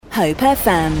Hope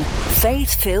FM,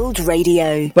 faith-filled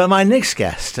radio. Well, my next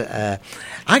guest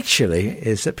actually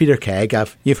is Peter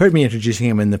Kegg. You've heard me introducing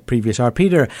him in the previous hour.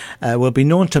 Peter will be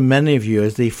known to many of you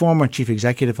as the former Chief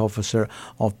Executive Officer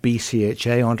of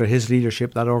BCHA. Under his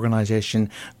leadership, that organisation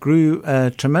grew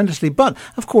tremendously. But,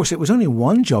 of course, it was only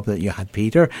one job that you had,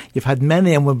 Peter. You've had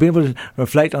many, and we'll be able to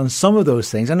reflect on some of those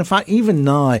things. And, in fact, even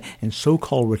now, in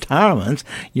so-called retirement,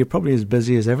 you're probably as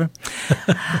busy as ever.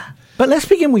 But let's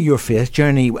begin with your faith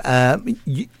journey.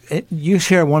 You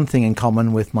share one thing in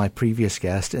common with my previous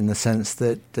guest in the sense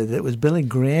that it was Billy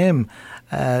Graham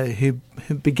who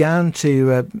began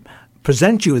to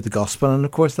present you with the gospel, and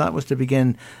of course that was to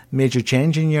begin major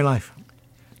change in your life.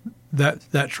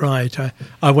 That's right.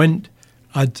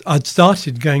 I'd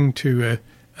started going to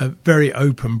a very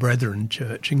open Brethren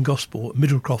church in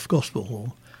Middlecroft Gospel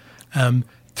Hall.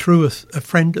 Through a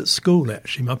friend at school,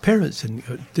 actually. My parents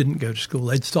didn't go to school.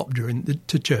 They'd stopped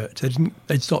to church.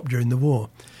 They'd stopped during the war.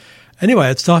 Anyway,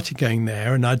 I'd started going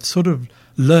there, and I'd sort of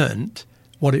learnt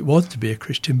what it was to be a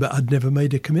Christian, but I'd never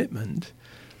made a commitment.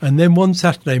 And then one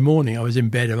Saturday morning, I was in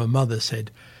bed, and my mother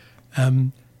said,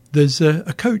 "There's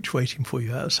a coach waiting for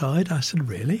you outside." I said,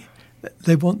 "Really?"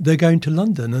 They're going to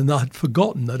London, and I'd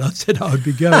forgotten that I said I would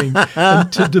be going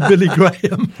to Billy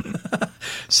Graham.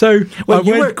 So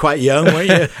you were quite young, weren't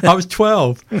you? I was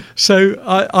 12. So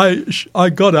I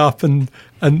got up and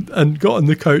got on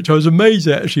the coach. I was amazed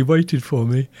it actually waited for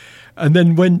me, and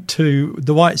then went to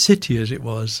the White City, as it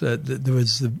was. There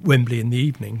was the Wembley in the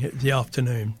evening, the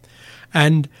afternoon,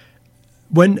 and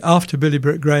when after Billy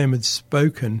Graham had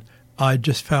spoken, I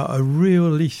just felt a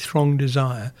really strong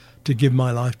desire to give my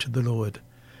life to the Lord.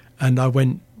 And I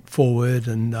went forward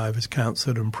and I was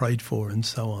counselled and prayed for and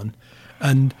so on.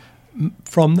 And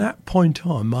from that point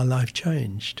on, my life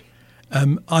changed.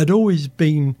 I'd always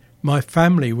been, my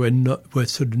family were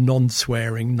sort of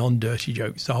non-swearing, non-dirty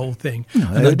jokes, the whole thing.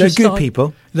 No, they're good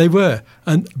people. They were.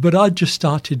 But I just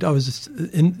started, I was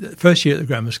in the first year at the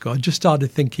grammar school, I just started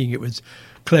thinking it was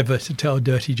clever to tell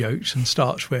dirty jokes and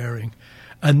start swearing.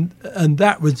 And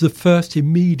that was the first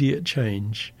immediate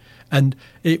change. And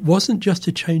it wasn't just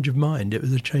a change of mind; it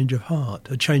was a change of heart,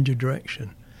 a change of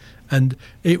direction, and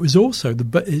it was also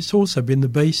it's also been the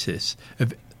basis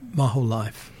of my whole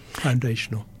life,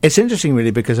 foundational. It's interesting,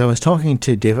 really, because I was talking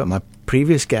to David, my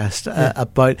previous guest,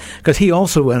 about, because he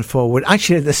also went forward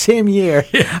actually the same year.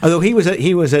 Yeah. Although he was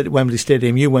at Wembley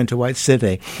Stadium, you went to White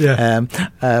City. Yeah.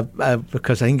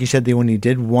 Because I think you said they only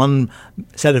did one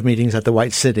set of meetings at the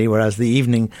White City, whereas the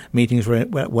evening meetings were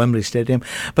at Wembley Stadium.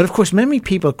 But of course, many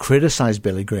people criticised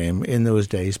Billy Graham in those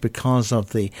days because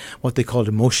of what they called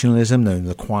emotionalism,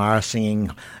 the choir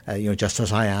singing, "Just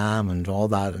As I Am" and all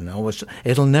that, and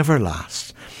it'll never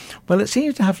last. Well, it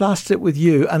seems to have lasted with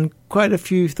you and quite a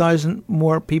few thousand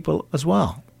more people as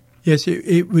well. Yes,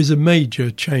 it was a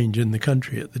major change in the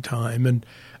country at the time, and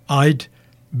I'd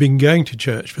been going to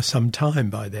church for some time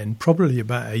by then, probably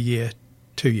about a year,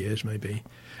 2 years maybe,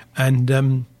 and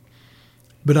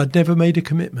but I'd never made a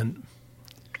commitment,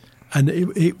 and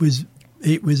it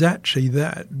was actually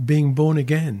that, being born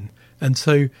again, and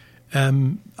so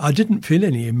I didn't feel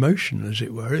any emotion, as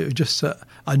it were. It was just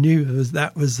I knew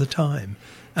that was the time.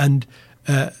 And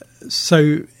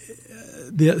so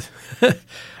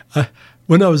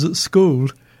when I was at school,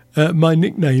 my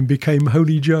nickname became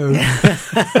Holy Joe.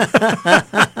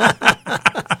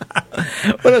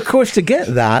 Well, of course, to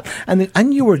get that,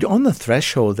 and you were on the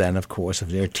threshold then, of course,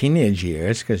 of your teenage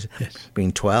years, because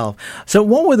being 12. So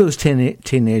what were those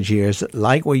teenage years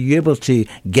like? Were you able to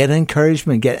get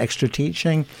encouragement, get extra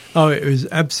teaching? Oh, it was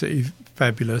absolutely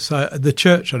fabulous. The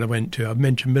church that I went to, I've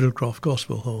mentioned Middlecroft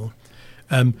Gospel Hall.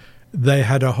 They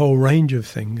had a whole range of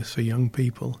things for young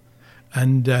people.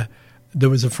 And there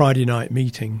was a Friday night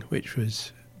meeting, which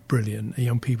was brilliant, a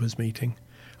young people's meeting.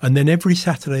 And then every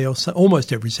Saturday,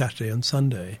 almost every Saturday and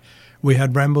Sunday, we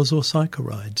had rambles or cycle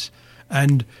rides.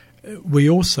 And we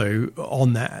also,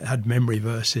 on that, had memory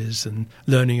verses and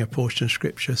learning a portion of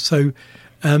Scripture. So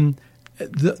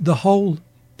the whole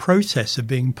process of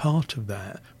being part of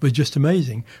that was just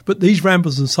amazing. But these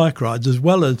rambles and cycle rides, as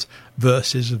well as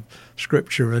verses of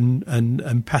Scripture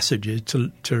and passages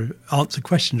to answer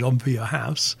questions on for your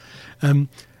house,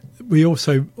 we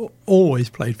also always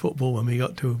played football when we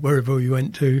got to wherever we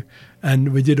went to,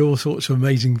 and we did all sorts of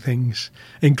amazing things,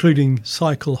 including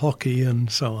cycle hockey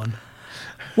and so on.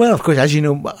 Well, of course, as you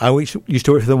know, I used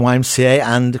to work for the YMCA,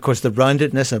 and of course the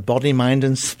roundedness of body, mind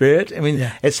and spirit. I mean,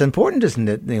 It's important, isn't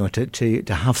it,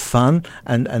 to have fun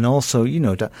and also,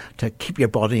 to keep your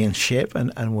body in shape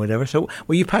and whatever. So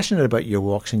were you passionate about your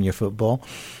walks and your football?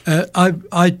 I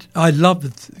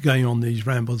loved going on these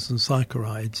rambles and cycle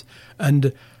rides,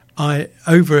 and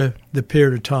over the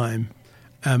period of time,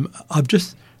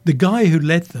 the guy who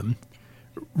led them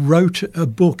wrote a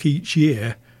book each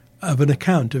year of an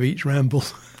account of each ramble.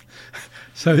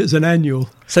 So it's an annual.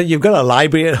 So you've got a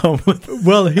library at home.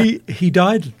 Well, he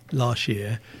died last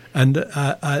year, and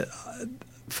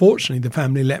fortunately the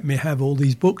family let me have all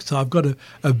these books. So I've got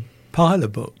a pile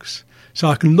of books, so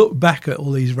I can look back at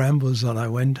all these rambles that I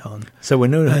went on. So we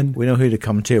know who to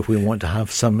come to if we want to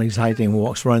have some exciting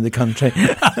walks around the country.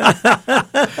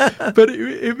 But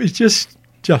it was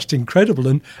just incredible,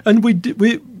 and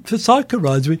we for cycle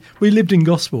rides we lived in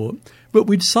Gosport, but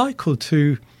we'd cycle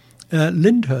to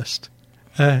Lyndhurst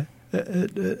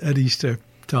at Easter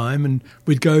time, and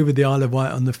we'd go over the Isle of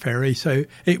Wight on the ferry. So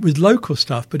it was local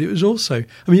stuff, but it was also,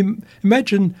 I mean,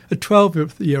 imagine a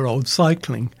 12-year-old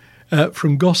cycling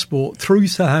from Gosport through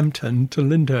Southampton to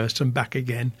Lyndhurst and back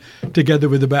again, together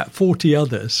with about 40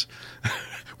 others,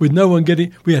 with no one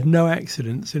we had no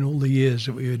accidents in all the years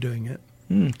that we were doing it.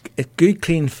 Good,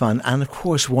 clean fun, and of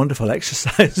course wonderful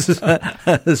exercise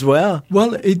as well.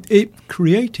 Well, it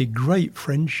created great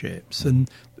friendships, and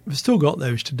we've still got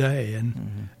those today,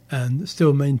 and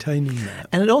still maintaining that.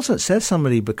 And it also says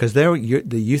somebody, because they're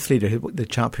the youth leader, the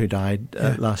chap who died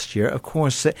last year, of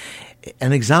course,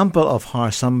 an example of how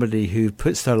somebody who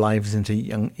puts their lives into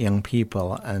young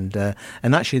people, and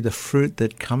actually the fruit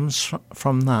that comes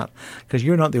from that, because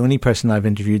you're not the only person I've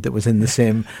interviewed that was in the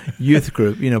same youth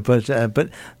group, but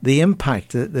the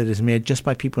impact that is made just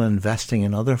by people investing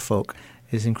in other folk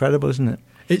is incredible, isn't it?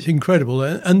 It's incredible.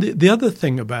 And the other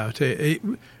thing about it,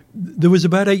 there was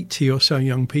about 80 or so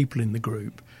young people in the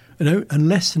group, and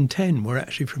less than 10 were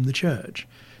actually from the church.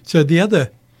 So the other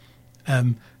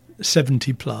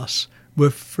 70 plus were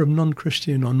from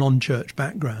non-Christian or non-church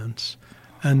backgrounds.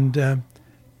 And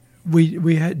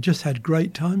we had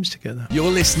great times together.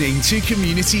 You're listening to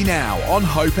Community Now on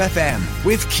Hope FM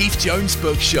with Keith Jones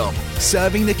Bookshop,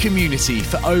 serving the community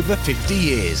for over 50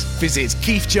 years. Visit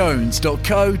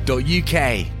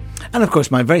keithjones.co.uk. And of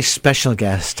course, my very special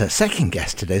guest, second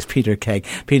guest today, is Peter Kegg.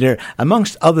 Peter,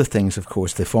 amongst other things, of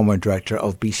course, the former director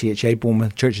of BCHA,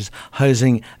 Bournemouth Churches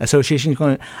Housing Association. He's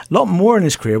going a lot more in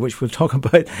his career, which we'll talk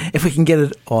about if we can get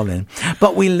it all in.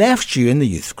 But we left you in the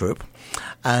youth group.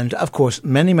 And, of course,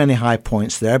 many, many high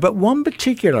points there. But one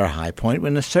particular high point,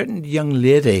 when a certain young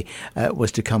lady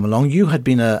was to come along, you had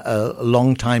been a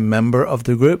long-time member of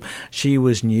the group. She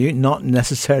was new, not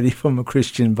necessarily from a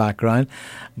Christian background.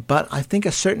 But I think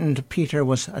a certain Peter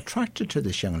was attracted to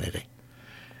this young lady.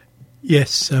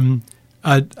 Yes,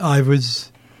 I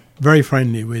was very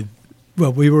friendly with...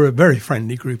 Well, we were a very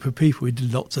friendly group of people. We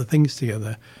did lots of things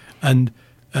together. And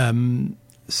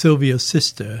Sylvia's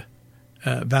sister,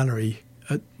 Valerie,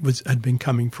 had been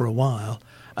coming for a while,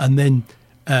 and then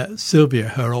Sylvia,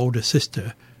 her older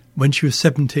sister, when she was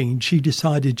 17, she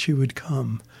decided she would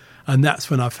come, and that's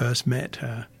when I first met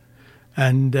her.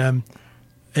 And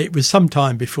it was some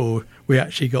time before we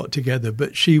actually got together,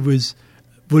 but she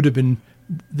would have been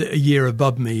a year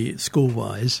above me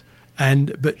school-wise,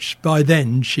 but by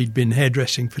then she'd been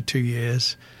hairdressing for 2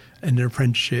 years in an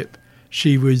apprenticeship.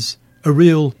 She was a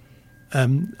real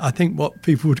I think what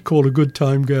people would call a good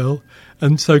time girl.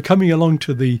 And so coming along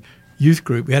to the youth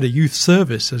group, we had a youth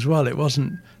service as well. It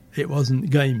wasn't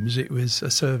games, it was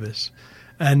a service.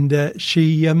 And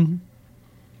she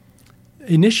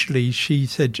initially she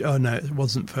said, oh no, it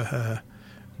wasn't for her.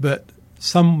 But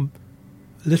some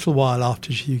little while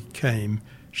after she came,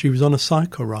 she was on a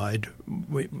cycle ride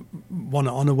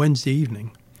on a Wednesday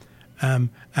evening,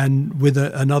 and with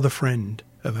another friend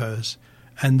of hers.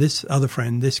 And this other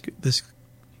friend, this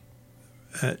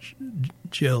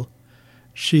Jill,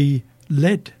 she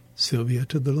led Sylvia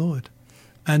to the Lord,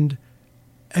 and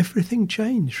everything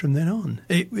changed from then on.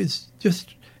 It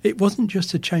wasn't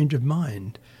just a change of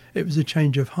mind; it was a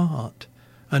change of heart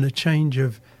and a change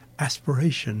of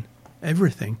aspiration.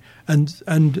 Everything, and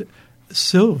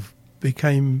Sylv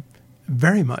became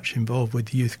very much involved with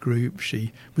the youth group.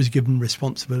 She was given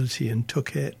responsibility and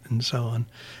took it, and so on.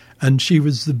 And she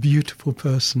was the beautiful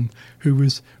person who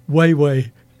was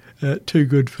way too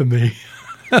good for me.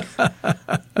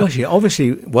 Well, she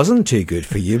obviously wasn't too good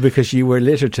for you, because you were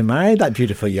later to marry that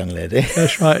beautiful young lady.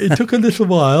 That's right. It took a little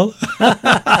while.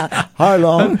 How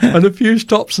long? And a few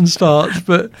stops and starts.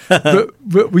 But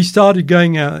we started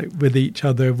going out with each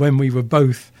other when we were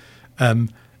both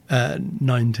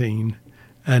 19.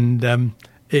 And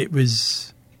it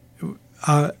was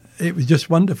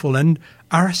just wonderful. And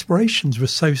our aspirations were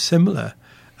so similar.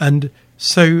 And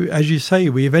so, as you say,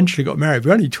 we eventually got married. We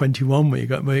were only 21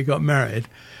 when we got married.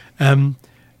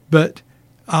 But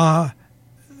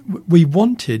we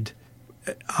wanted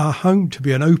our home to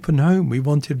be an open home. We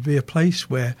wanted to be a place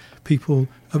where people,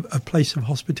 a place of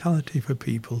hospitality for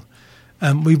people.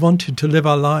 We wanted to live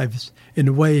our lives in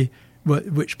a way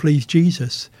which pleased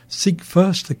Jesus. Seek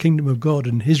first the kingdom of God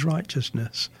and his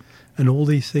righteousness, and all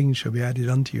these things shall be added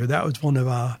unto you. That was one of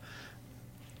our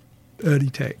early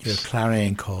texts. Your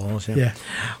clarion calls. Yeah.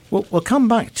 We'll come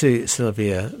back to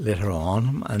Sylvia later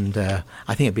on, and I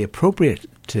think it'd be appropriate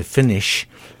to finish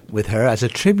with her as a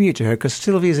tribute to her, because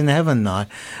Sylvia's in heaven now,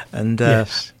 and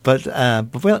yes. But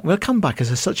we'll come back, because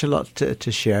there's such a lot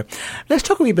to share. Let's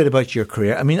talk a wee bit about your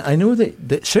career. I mean, I know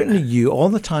that certainly you, all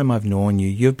the time I've known you,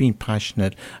 you've been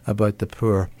passionate about the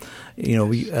poor. You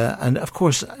know, and of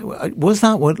course, was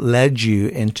that what led you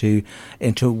into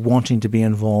wanting to be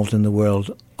involved in the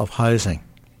world of housing?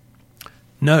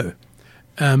 No.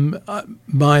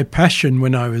 My passion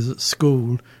when I was at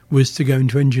school was to go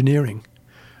into engineering.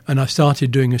 And I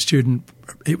started doing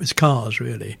it was cars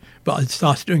really, but I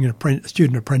started doing a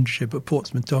student apprenticeship at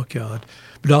Portsmouth Dockyard.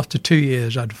 But after 2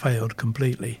 years, I'd failed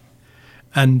completely.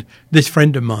 And this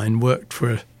friend of mine worked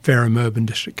for Fareham Urban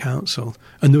District Council,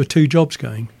 and there were 2 jobs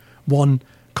going, one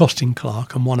costing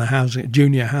clerk and one a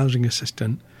junior housing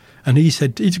assistant. And he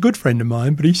said, he's a good friend of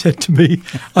mine, but he said to me,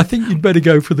 I think you'd better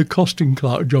go for the costing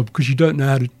clerk job because you don't know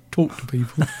how to talk to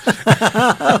people.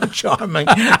 Charming.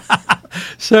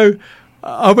 So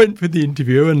I went for the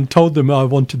interview and told them I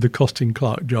wanted the costing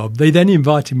clerk job. They then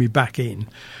invited me back in,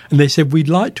 and they said, we'd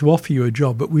like to offer you a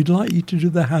job, but we'd like you to do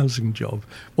the housing job.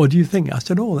 What do you think? I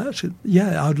said,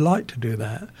 yeah, I'd like to do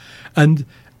that. And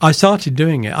I started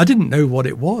doing it. I didn't know what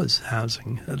it was,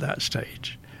 housing, at that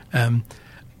stage.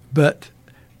 But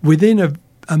within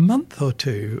a month or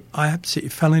two, I absolutely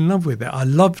fell in love with it. I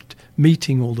loved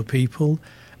meeting all the people.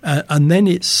 And then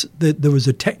there was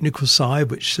a technical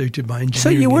side which suited my engineering. So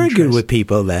you were interest. good with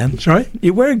people then? Sorry?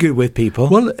 You were good with people?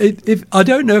 Well, I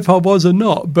don't know if I was or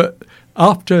not, but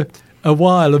after a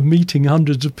while of meeting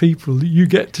hundreds of people, you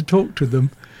get to talk to them.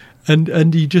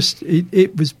 And you just,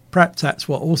 it was, perhaps that's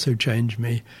what also changed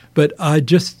me. But I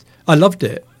loved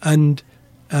it. And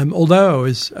although I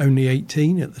was only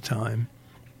 18 at the time,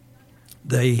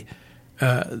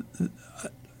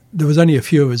 there was only a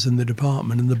few of us in the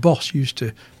department, and the boss used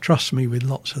to trust me with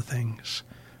lots of things.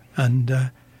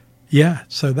 And,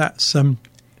 so that's...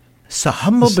 so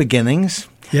humble beginnings.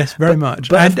 Yes, very much.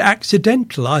 And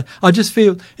accidental. I just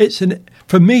feel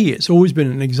for me, it's always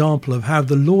been an example of how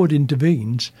the Lord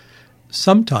intervenes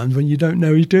sometimes when you don't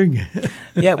know he's doing it.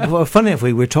 Yeah, well, funny if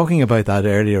we were talking about that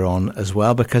earlier on as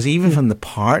well, because even from the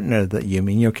partner that you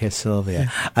mean, your case, Sylvia,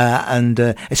 and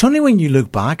it's only when you look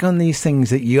back on these things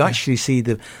that you actually see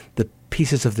the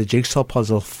pieces of the jigsaw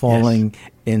puzzle falling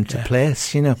into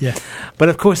place, you know. Yeah. But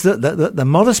of course, the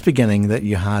modest beginning that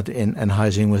you had in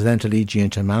housing was then to lead you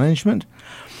into management.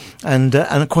 And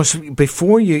of course,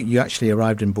 before you actually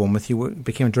arrived in Bournemouth, you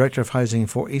became Director of Housing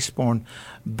for Eastbourne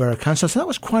Borough Council. So that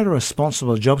was quite a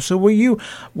responsible job. So were you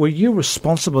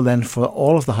responsible then for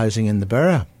all of the housing in the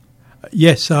borough?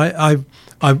 Yes, I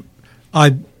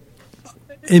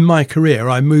in my career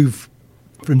I moved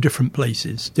from different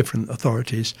places, different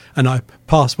authorities, and I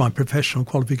passed my professional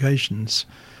qualifications,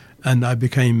 and I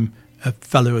became a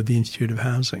fellow of the Institute of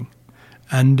Housing,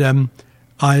 and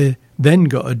I then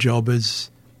got a job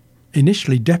as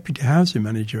initially deputy housing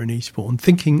manager in Eastbourne,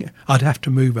 thinking I'd have to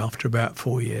move after about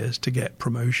 4 years to get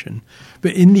promotion.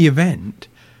 But in the event,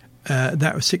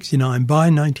 that was 69, by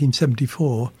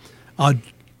 1974, I'd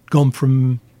gone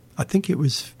from, I think it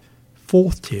was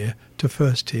 4th tier to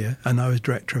 1st tier, and I was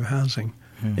director of housing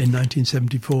in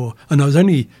 1974. And I was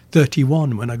only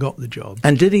 31 when I got the job.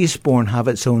 And did Eastbourne have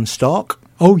its own stock?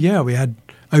 Oh, yeah, we had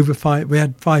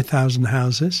 5,000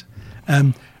 houses.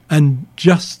 And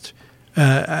just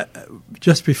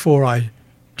before at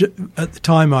the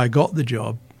time I got the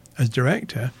job as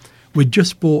director, we'd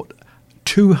just bought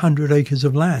 200 acres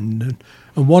of land,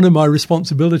 and one of my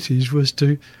responsibilities was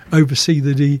to oversee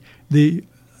the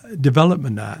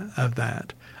development of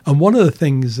that. And one of the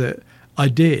things that I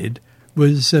did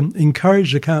was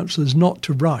encourage the councillors not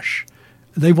to rush.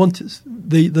 They wanted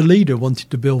the leader wanted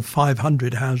to build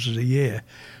 500 houses a year,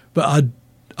 but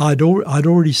I'd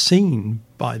already seen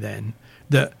by then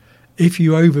that if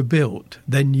you overbuilt,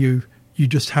 then you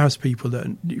just house people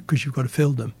because you've got to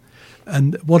fill them.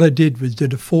 And what I did was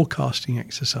did a forecasting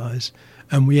exercise,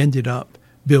 and we ended up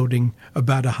building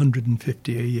about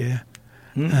 150 a year.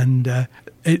 And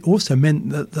it also meant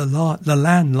that the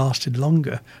land lasted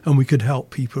longer, and we could help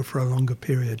people for a longer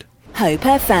period. Hope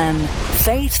FM,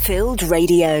 faith-filled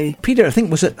radio. Peter, I think,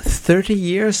 was it 30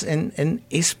 years in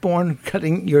Eastbourne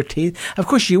cutting your teeth? Of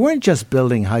course, you weren't just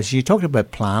building houses. You talked about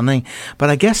planning,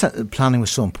 but I guess that planning was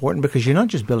so important because you're not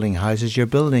just building houses, you're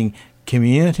building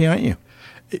community, aren't you?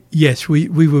 Yes, we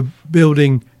were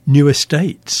building new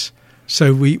estates.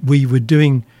 So we were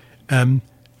doing...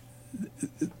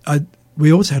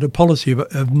 we also had a policy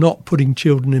of not putting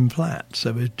children in flats,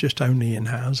 so we're just only in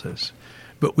houses.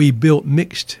 But we built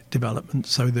mixed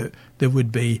developments so that there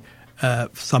would be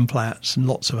some flats and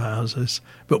lots of houses.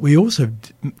 But we also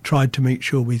tried to make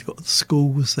sure we've got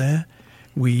schools there.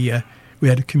 We had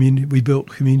a community. We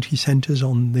built community centres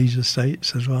on these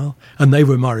estates as well, and they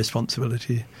were my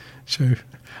responsibility. So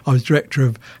I was Director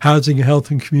of Housing, Health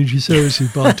and Community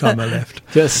Services by the time I left.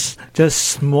 Just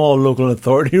small local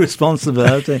authority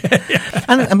responsibility.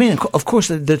 And I mean, of course,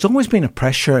 there's always been a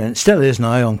pressure, and it still is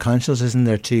now, on councils, isn't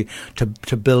there, to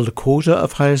build a quota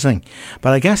of housing.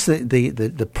 But I guess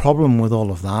the problem with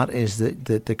all of that is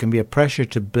that there can be a pressure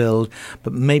to build,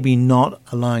 but maybe not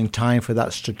allowing time for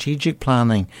that strategic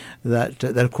planning that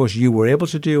of course you were able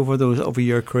to do over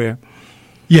your career.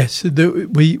 Yes,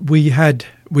 we had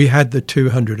the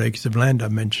 200 acres of land I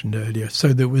mentioned earlier, so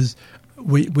there was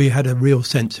we had a real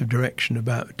sense of direction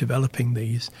about developing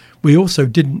these. We also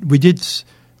did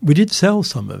sell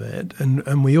some of it,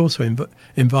 and we also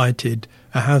invited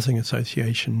a housing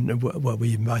association. Well,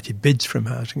 we invited bids from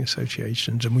housing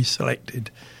associations, and we selected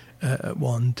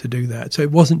one to do that. So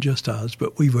it wasn't just us,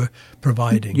 but we were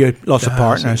providing. You had lots of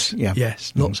houses. partners, yeah.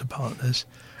 Yes, lots of partners,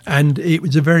 and it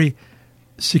was a very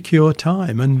secure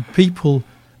time, and people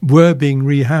were being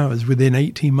rehoused within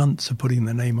 18 months of putting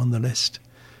their name on the list,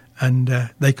 and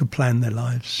they could plan their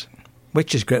lives.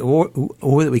 Which is great. Or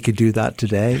that we could do that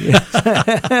today.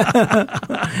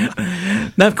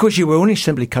 Now, of course, you were only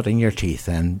simply cutting your teeth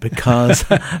then,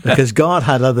 because God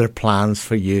had other plans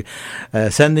for you,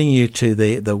 sending you to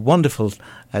the wonderful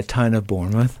town of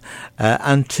Bournemouth,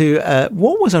 and to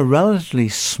what was a relatively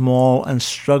small and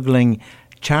struggling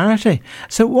charity.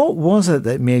 So what was it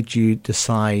that made you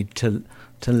decide to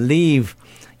leave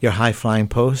your high flying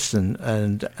post and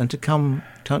to come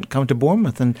to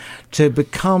Bournemouth and to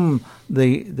become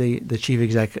the chief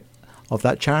executive of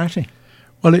that charity?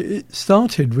 Well, it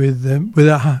started with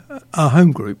our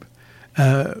home group.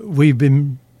 We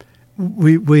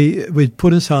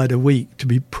put aside a week to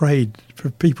be prayed for,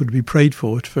 people to be prayed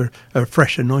for a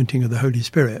fresh anointing of the Holy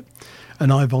Spirit.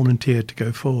 And I volunteered to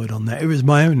go forward on that. It was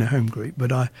my own home group,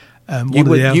 but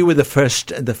you were the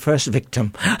first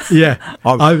victim. Yeah,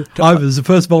 I was the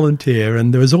first volunteer,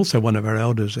 and there was also one of our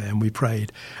elders there, and we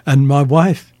prayed. And my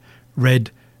wife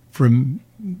read from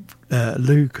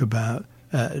Luke about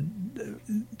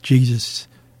Jesus.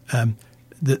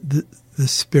 The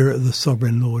Spirit of the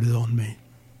Sovereign Lord is on me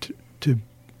to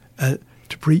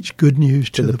preach good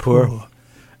news to the poor,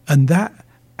 and that.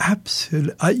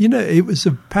 Absolutely. It was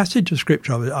a passage of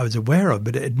scripture I was aware of,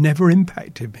 but it had never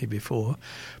impacted me before.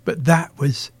 But that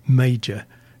was major,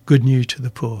 good news to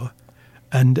the poor.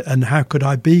 And how could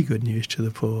I be good news to the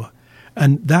poor?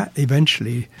 And that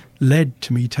eventually led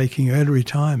to me taking early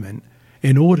retirement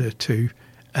in order to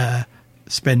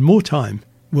spend more time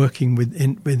working with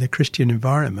a Christian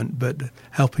environment, but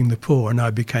helping the poor. And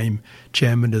I became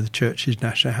chairman of the Church's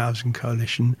National Housing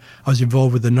Coalition. I was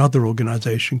involved with another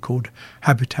organisation called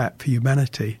Habitat for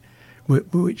Humanity,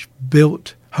 which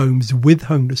built homes with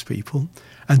homeless people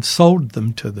and sold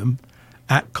them to them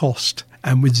at cost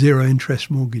and with zero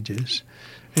interest mortgages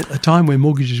at a time when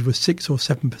mortgages were 6 or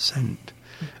 7%.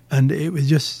 And it was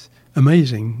just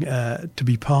amazing to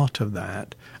be part of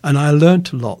that. And I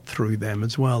learnt a lot through them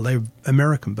as well. They were an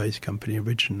American-based company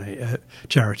originally,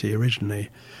 charity originally.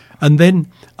 And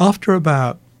then I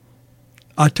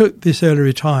took this early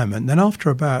retirement. Then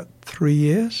after about 3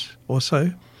 years or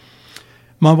so,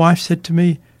 my wife said to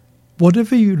me,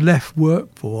 "Whatever you left work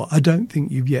for, I don't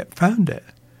think you've yet found it."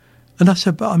 And I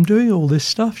said, "But I'm doing all this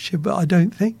stuff." She said, "But I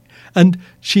don't think." And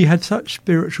she had such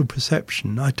spiritual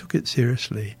perception. I took it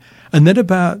seriously. And then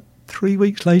about 3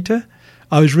 weeks later,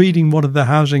 I was reading one of the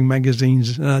housing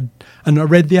magazines, and I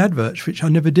read the adverts, which I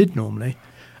never did normally.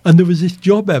 And there was this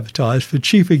job advertised for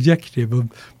chief executive of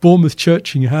Bournemouth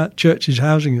Church's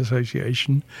Housing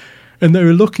Association, and they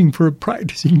were looking for a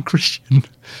practicing Christian,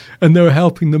 and they were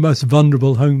helping the most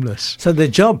vulnerable homeless. So the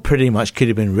job pretty much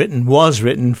was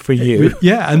written for you.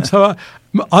 Yeah, and so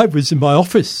I was in my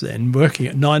office then, working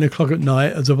at 9 o'clock at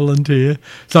night as a volunteer.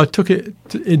 So I took it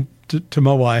to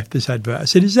my wife, this advert. I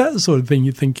said, "Is that the sort of thing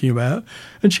you're thinking about?"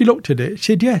 And she looked at it.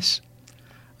 She said, "Yes."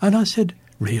 And I said,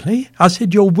 "Really?" I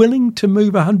said, "You're willing to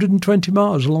move 120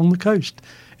 miles along the coast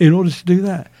in order to do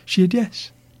that?" She said,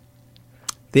 "Yes."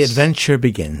 The adventure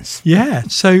begins. Yeah.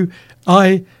 So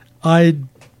I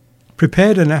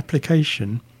prepared an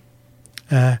application,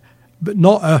 but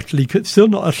still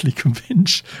not utterly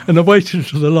convinced. And I waited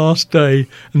until the last day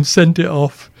and sent it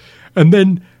off. And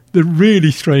then the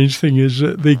really strange thing is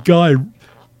that the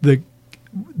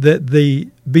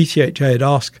BCHA had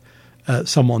asked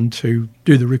someone to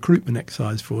do the recruitment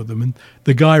exercise for them, and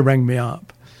the guy rang me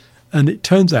up, and it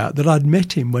turns out that I'd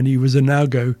met him when he was a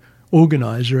NowGo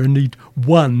organizer, and he'd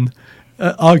won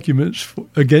arguments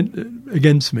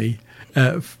against me.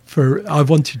 I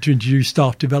wanted to introduce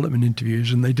staff development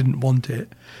interviews, and they didn't want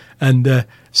it, and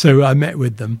so I met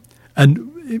with them, and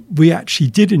we actually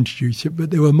did introduce it,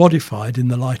 but they were modified in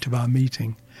the light of our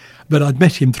meeting. But I'd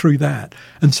met him through that,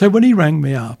 and so when he rang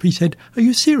me up, he said, "Are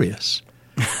you serious?"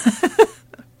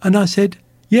 And I said,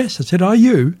 "Yes." I said, "Are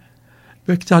you?"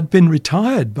 Because I'd been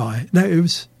retired it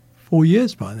was 4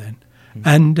 years by then,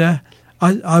 and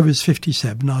I was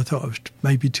 57. I thought I was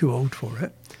maybe too old for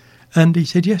it. And he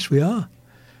said, "Yes, we are."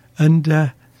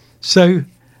 And so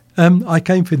I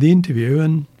came for the interview,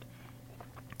 and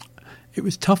it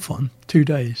was a tough one, 2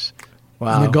 days.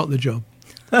 Wow. And I got the job.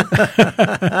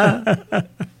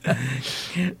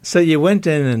 So you went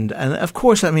in and of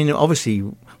course, I mean, obviously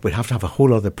we'd have to have a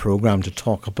whole other programme to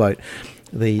talk about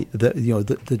the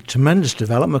tremendous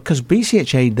development, because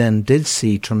BCHA then did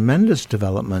see tremendous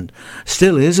development,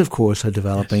 still is, of course, a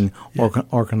developing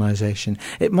organisation.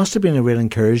 It must have been a real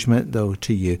encouragement, though,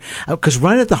 to you, because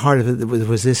right at the heart of it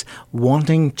was this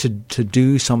wanting to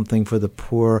do something for the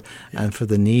poor and for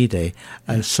the needy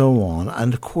and so on.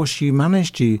 And, of course, you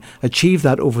managed to achieve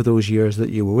that over those years that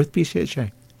you were with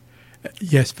BCHA.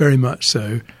 Yes, very much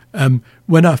so.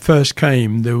 When I first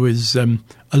came, there was a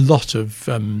lot of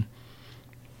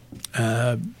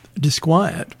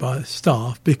disquiet by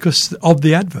staff because of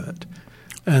the advert,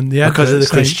 and the advert because of the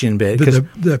Christian bit,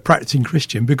 the practicing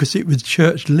Christian, because it was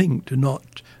church linked and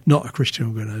not a Christian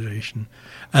organisation,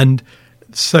 and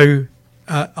so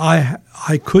I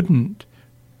couldn't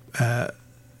I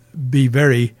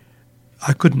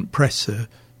couldn't press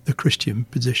the Christian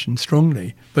position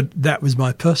strongly, but that was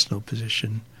my personal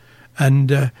position,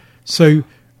 and so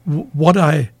when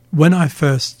I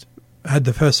first had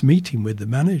the first meeting with the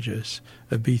managers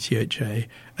of BCHA,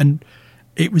 and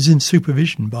it was in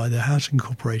supervision by the Housing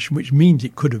Corporation, which means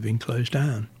it could have been closed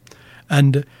down,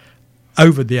 and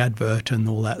over the advert and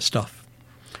all that stuff.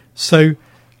 So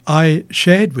I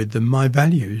shared with them my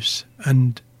values,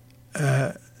 and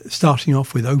starting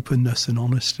off with openness and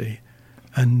honesty,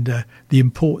 and the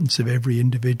importance of every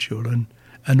individual,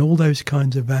 and all those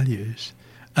kinds of values.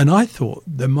 And I thought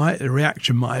the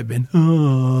reaction might have been,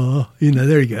 "Oh,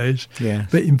 there he goes." Yeah.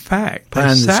 But in fact,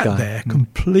 they sat there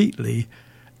completely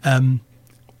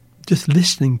just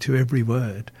listening to every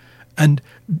word. And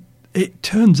it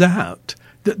turns out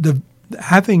that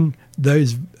having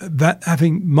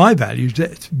my values,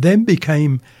 that then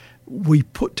became, we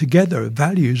put together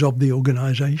values of the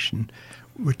organisation,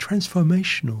 were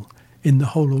transformational in the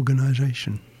whole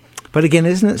organisation. But again,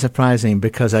 isn't it surprising?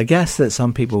 Because I guess that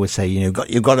some people would say, you've got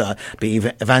to be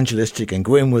evangelistic and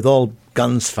go in with all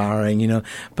guns firing,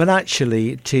 But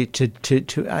actually, to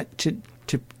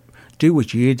do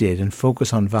what you did and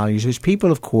focus on values, which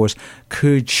people, of course,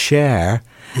 could share.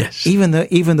 Yes. Even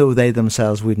though they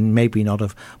themselves would not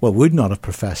have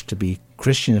professed to be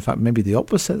Christian. In fact, maybe the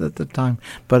opposite at the time.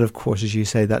 But of course, as you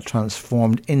say, that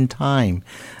transformed in time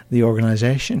the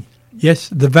organisation. Yes,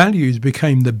 the values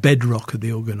became the bedrock of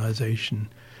the organisation,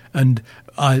 and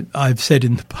I've said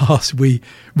in the past we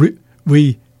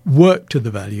worked to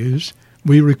the values,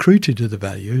 we recruited to the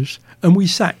values, and we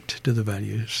sacked to the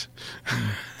values.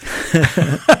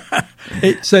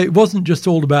 So it wasn't just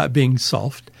all about being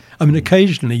soft. I mean,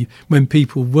 occasionally when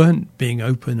people weren't being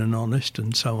open and honest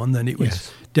and so on, then it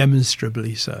was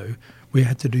demonstrably so. We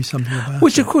had to do something about it.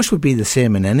 Which, of course, would be the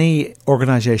same in any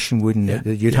organisation, wouldn't it?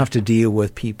 You'd have to deal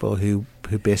with people who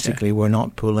basically were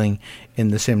not pulling in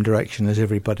the same direction as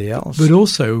everybody else. But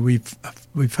also, we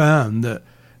found that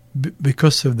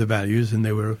because of the values, and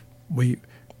they were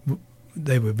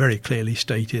very clearly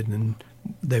stated, and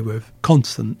they were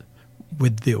constant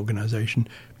with the organisation,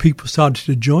 people started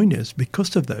to join us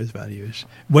because of those values,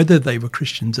 whether they were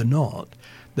Christians or not.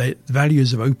 The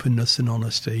values of openness and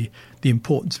honesty, the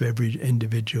importance of every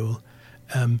individual,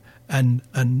 and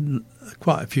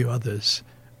quite a few others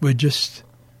were just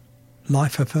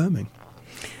life-affirming.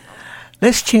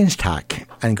 Let's change tack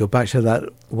and go back to that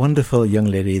wonderful young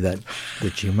lady that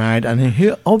you married, and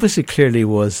who obviously clearly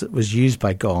was used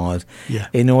by God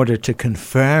in order to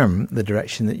confirm the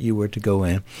direction that you were to go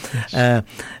in. Yes.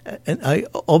 And I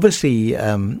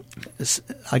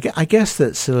guess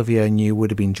that Sylvia and you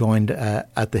would have been joined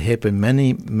at the hip in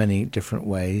many, many different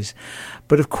ways,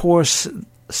 but of course,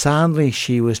 sadly,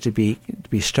 she was to be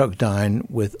struck down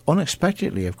with,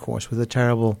 unexpectedly, of course, with a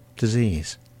terrible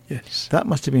disease. Yes. That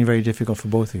must have been very difficult for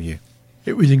both of you.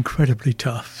 It was incredibly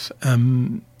tough.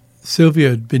 Sylvia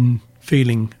had been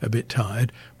feeling a bit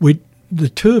tired. The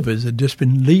two of us had just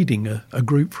been leading a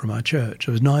group from our church.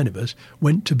 There was 9 of us,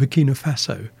 went to Burkina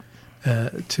Faso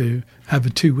to have a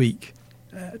 2-week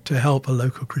to help a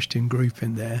local Christian group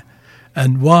in there.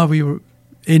 And while we were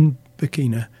in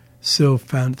Burkina, Syl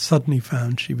suddenly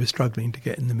found she was struggling to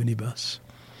get in the minibus.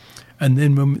 And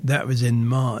then that was in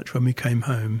March, when we came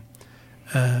home,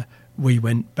 we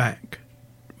went back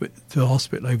to the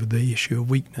hospital over the issue of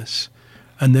weakness.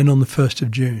 And then on the 1st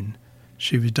of June,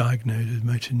 she was diagnosed with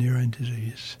motor neurone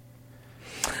disease.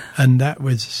 And that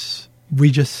was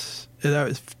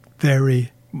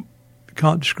very,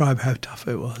 can't describe how tough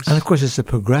it was. And of course, it's a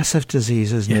progressive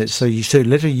disease, isn't it? So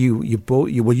literally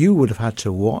you would have had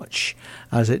to watch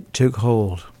as it took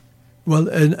hold. Well,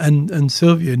 and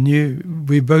Sylvia knew,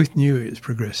 we both knew it was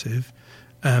progressive.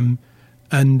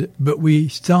 But we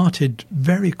started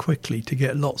very quickly to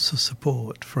get lots of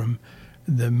support from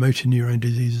the Motor Neurone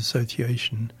Disease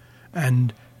Association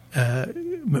and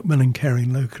Macmillan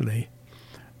Caring locally.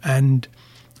 And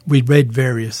we'd read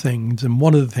various things, and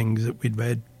one of the things that we'd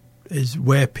read is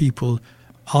where people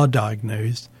are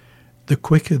diagnosed, the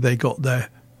quicker they got their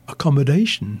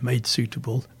accommodation made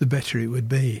suitable, the better it would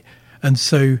be. And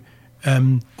so,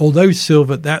 although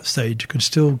Sylvia at that stage could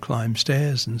still climb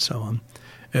stairs and so on,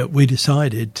 we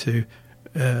decided to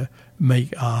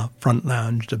make our front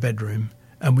lounge the bedroom,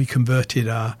 and we converted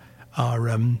our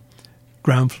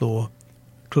ground floor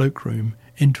cloakroom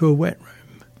into a wet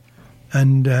room.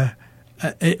 And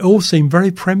it all seemed very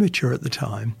premature at the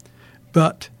time,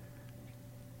 but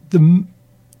the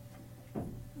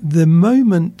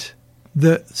moment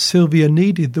that Sylvia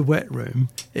needed the wet room,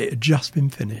 it had just been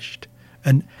finished,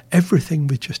 and everything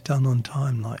was just done on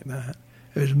time like that.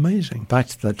 It was amazing. Back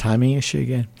to the timing issue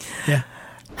again. Yeah.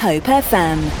 Hope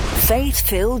FM,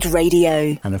 faith-filled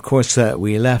radio. And of course,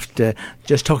 we left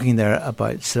just talking there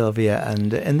about Sylvia,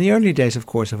 and in the early days, of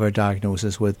course, of her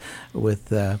diagnosis with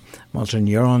motor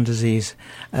neuron disease.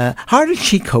 How did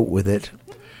she cope with it?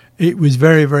 It was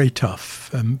very, very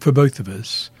tough for both of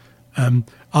us. The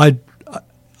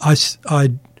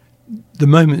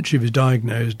moment she was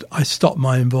diagnosed, I stopped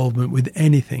my involvement with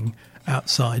anything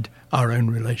outside our own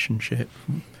relationship,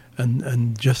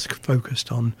 and just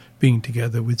focused on being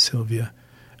together with Sylvia.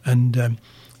 And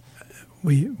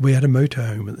we had a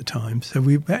motorhome at the time, so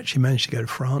we actually managed to go to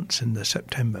France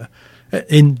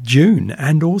in June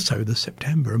and also the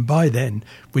September. And by then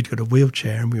we'd got a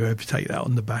wheelchair, and we were able to take that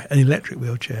on the back, an electric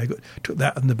wheelchair, took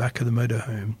that on the back of the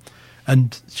motorhome,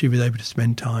 and she was able to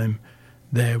spend time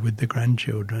there with the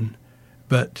grandchildren.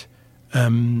 But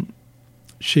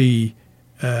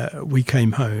we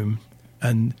came home,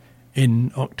 and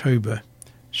in October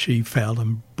she fell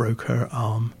and broke her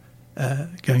arm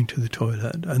going to the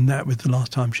toilet, and that was the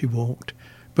last time she walked.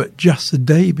 But just the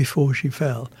day before she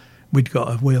fell, we'd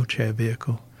got a wheelchair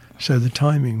vehicle, so the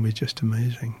timing was just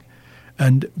amazing.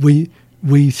 And we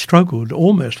struggled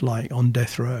almost like on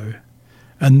death row.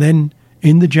 And then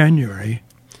in the January,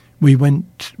 we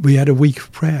had a week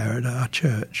of prayer at our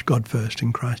church, God First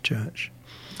in Christchurch.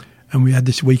 And we had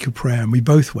this week of prayer, and we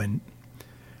both went.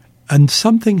 And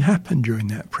something happened during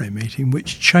that prayer meeting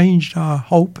which changed our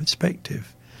whole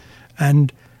perspective.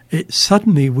 And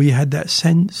suddenly we had that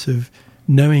sense of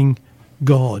knowing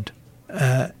God.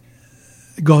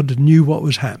 God knew what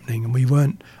was happening, and we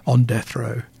weren't on death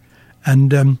row.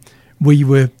 And we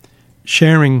were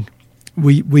sharing,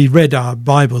 we read our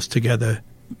Bibles together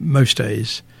most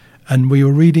days, and we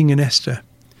were reading in Esther.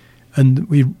 And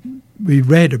we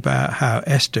read about how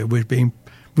Esther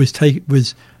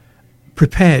was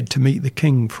prepared to meet the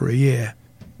king for a year,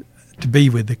 to be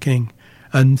with the king.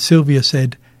 And Sylvia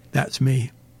said, "That's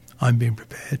me. I'm being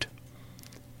prepared."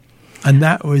 And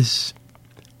that was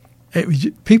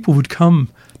people would come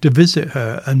to visit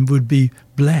her and would be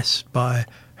blessed by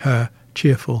her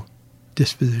cheerful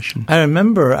disposition. I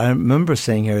remember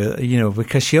seeing her,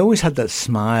 because she always had that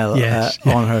smile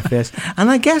on her face. And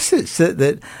I guess it's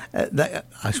that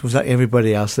I suppose like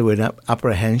everybody else, there was an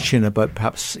apprehension about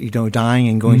perhaps, dying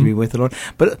and going to be with the Lord.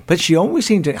 But she always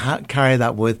seemed to carry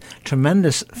that with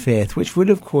tremendous faith, which would,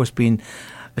 of course, been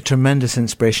a tremendous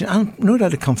inspiration and no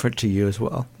doubt a comfort to you as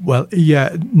well. Well,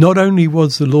 yeah, not only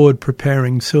was the Lord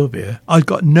preparing Sylvia, I'd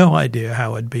got no idea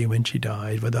how I'd be when she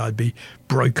died, whether I'd be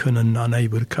broken and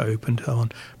unable to cope and so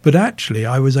on. But actually,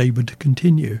 I was able to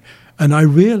continue. And I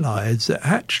realised that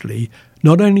actually,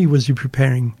 not only was he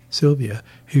preparing Sylvia,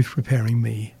 he was preparing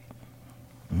me.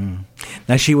 Mm.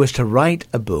 Now, she was to write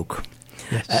a book.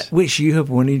 Yes. Which you have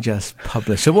only just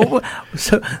published. So,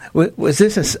 was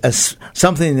this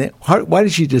something that? Why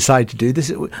did you decide to do this?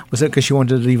 Was it because you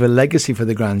wanted to leave a legacy for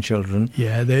the grandchildren?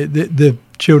 Yeah, the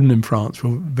children in France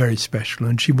were very special,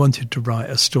 and she wanted to write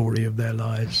a story of their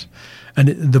lives. And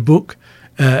the book,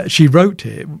 she wrote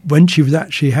it when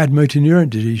she had motor neuron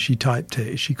disease. She typed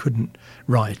it. She couldn't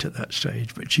write at that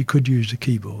stage, but she could use the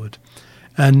keyboard.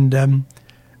 And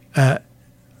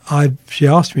she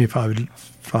asked me if I would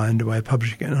find a way of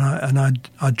publishing it, and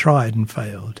I tried and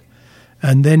failed.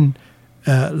 And then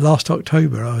last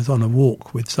October I was on a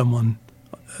walk with someone,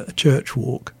 a church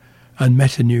walk, and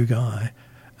met a new guy,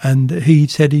 and he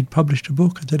said he'd published a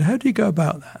book. I said, "How do you go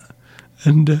about that?"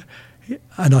 And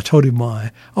I told him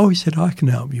why. Oh, he said, "I can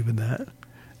help you with that."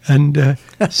 And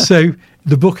so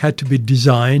the book had to be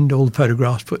designed, all the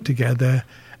photographs put together,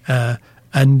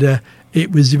 and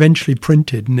it was eventually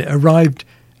printed, and it arrived.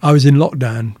 I was in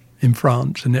lockdown in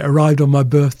France, and it arrived on my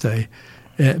birthday,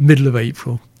 middle of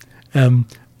April,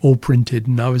 all printed,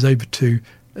 and I was able to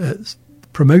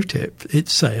promote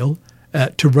its sale,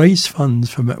 to raise funds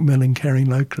for Macmillan Caring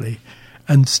locally.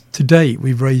 And to date,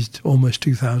 we've raised almost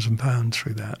 £2,000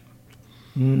 through that.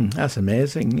 That's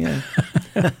amazing, yeah.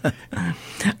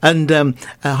 And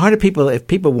how do people, if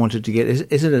people wanted to get,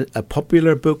 is it a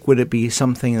popular book? Would it be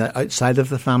something that outside of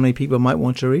the family people might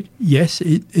want to read? Yes,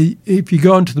 if you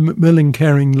go onto the Macmillan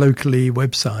Caring locally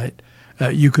website,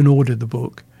 you can order the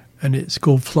book, and it's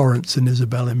called Florence and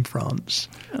Isabel in France,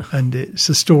 and it's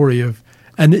a story of,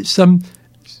 and it's for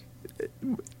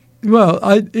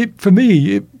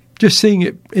me. Just seeing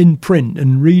it in print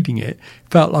and reading it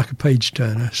felt like a page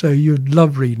turner. So you'd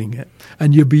love reading it,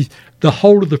 and the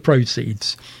whole of the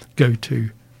proceeds go to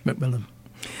Macmillan.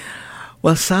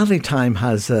 Well, sadly, time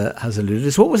has eluded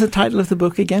us. What was the title of the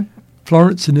book again?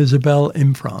 Florence and Isabel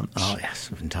in France. Oh yes,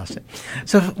 fantastic.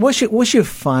 So, what's your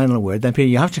final word then, Peter?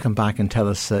 You have to come back and tell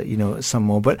us, some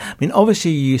more. But I mean,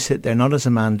 obviously, you sit there not as a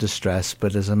man distressed,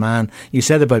 but as a man. You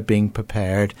said about being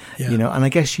prepared, and I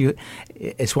guess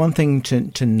it's one thing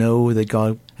to know that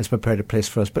God has prepared a place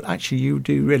for us, but actually, you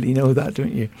do really know that,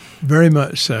 don't you? Very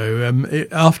much so.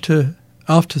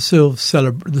 After Sylv's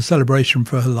the celebration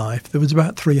for her life, there was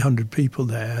about 300 people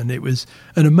there, and it was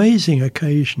an amazing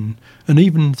occasion. And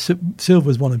even Sylv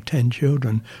was one of 10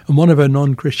 children, and one of her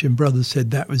non-Christian brothers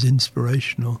said that was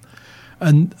inspirational.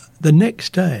 And the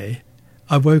next day,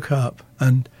 I woke up,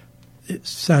 and it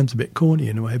sounds a bit corny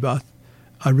in a way, but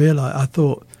I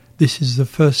thought, this is the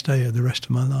first day of the rest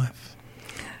of my life.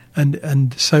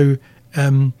 And so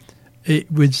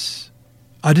it was,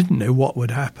 I didn't know what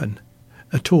would happen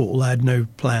at all. I had no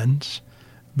plans,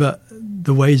 but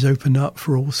the ways opened up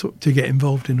for to get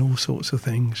involved in all sorts of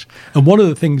things. And one of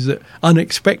the things that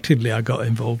unexpectedly I got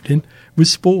involved in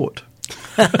was sport.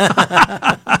 For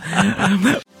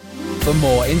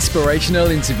more inspirational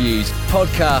interviews,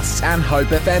 podcasts and Hope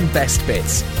FM best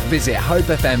bits, visit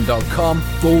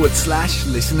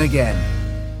hopefm.com/listen again.